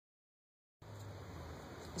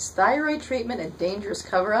Is thyroid treatment a dangerous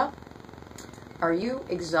cover-up? Are you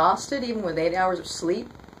exhausted even with 8 hours of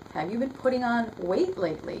sleep? Have you been putting on weight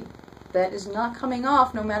lately that is not coming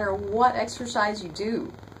off no matter what exercise you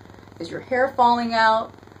do? Is your hair falling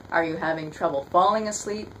out? Are you having trouble falling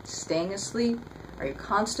asleep, staying asleep? Are you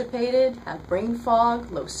constipated, have brain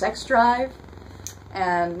fog, low sex drive?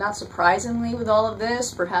 And not surprisingly with all of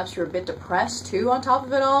this, perhaps you're a bit depressed too on top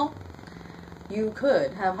of it all. You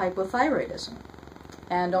could have hypothyroidism.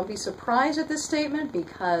 And don't be surprised at this statement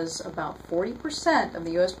because about 40% of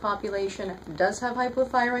the US population does have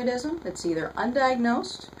hypothyroidism. It's either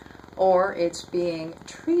undiagnosed or it's being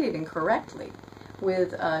treated incorrectly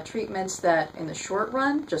with treatments that in the short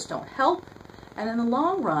run just don't help, and in the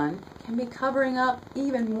long run can be covering up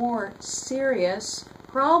even more serious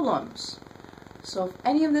problems. So if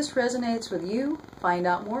any of this resonates with you, find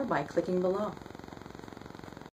out more by clicking below.